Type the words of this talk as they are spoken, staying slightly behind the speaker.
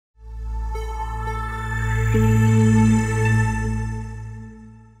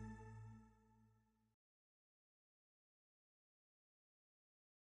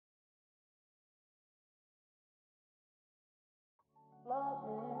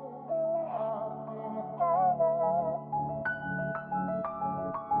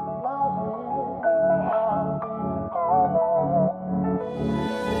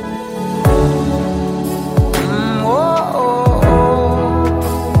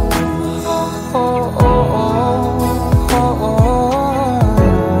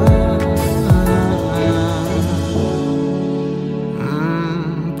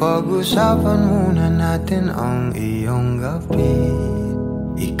Pag-usapan muna natin ang iyong gabi.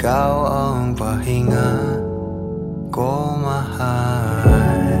 Ikaw ang pahinga ko, mahal.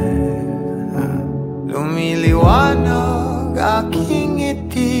 Lumiliwanag aking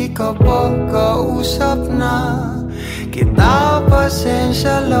ngiti kapag kausap na kita.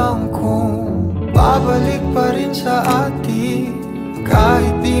 Pasensya lang kung babalik pa rin sa atin.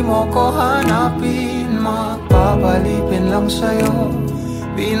 Kahit di mo ko hanapin, mapapalipin lang sa'yo.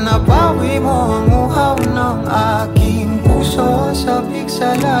 Pinapawi mo ang uhaw ng aking puso. Sabik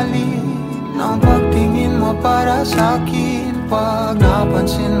sa lalim ng pagtingin mo para sa'kin. Pag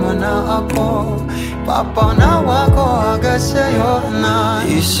napansin mo na ako, papanawa ko agad sa'yo na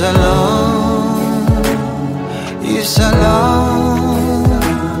isa lang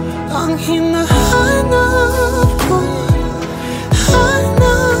ang hinahanap ko.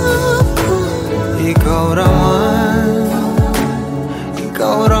 Hanap ko ikaw raman,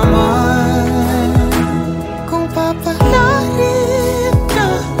 kung papalarin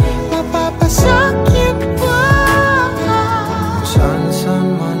na mapapasakit pa.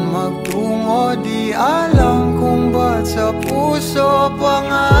 San man magtungo, di alam kung ba't sa puso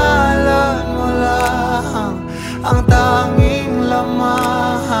pangalan mo lang ang tanging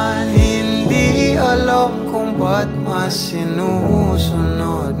lamahan. Hindi alam kung ba't mas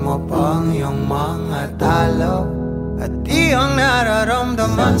sinusunod mo pang iyong mga talo. At di ang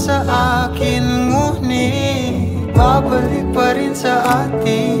nararamdaman sa akin, ngunit babalik pa rin sa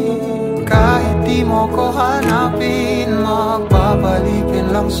atin. Kahit di mo ko hanapin, magpapalipin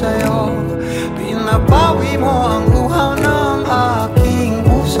lang sa'yo. Pinapawi mo ang uhaw ng aking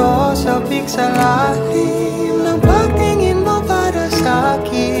puso. Sabik sa lalim ng pagtingin mo para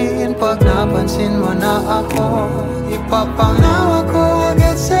sa'kin. Pag napansin mo na ako, ipapanawa ko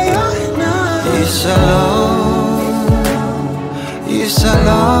agad sa'yo na isa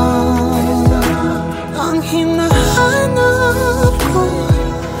lang ang hinahanap ko.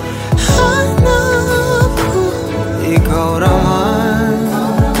 Hanap ko ikaw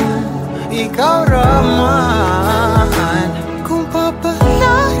raman, kung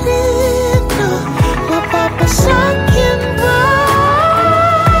papalarin na mapapasakit ba.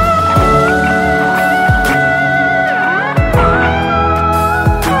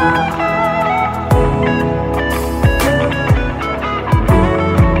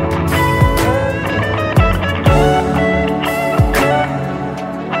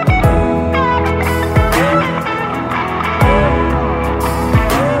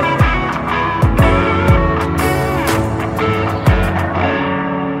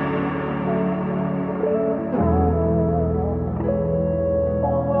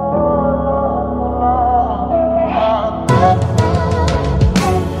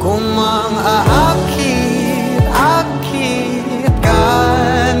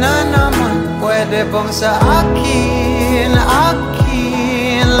 Bang sa akin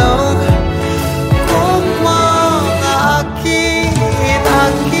lang, kung makakit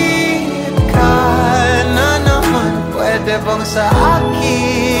ka na naman. Pwede bang sa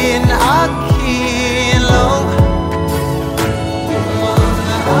akin lang, kung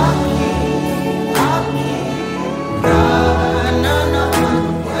makakit ka na naman.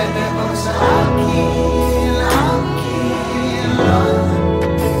 Pwede bang sa akin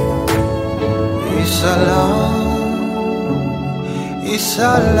lang.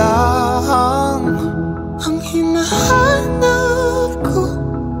 Isa lang ang hinahanap ko.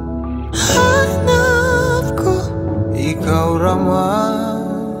 Hanap ko ikaw raman,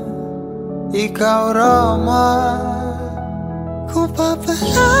 kung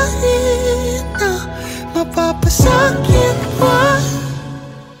papalarin na mapapasakit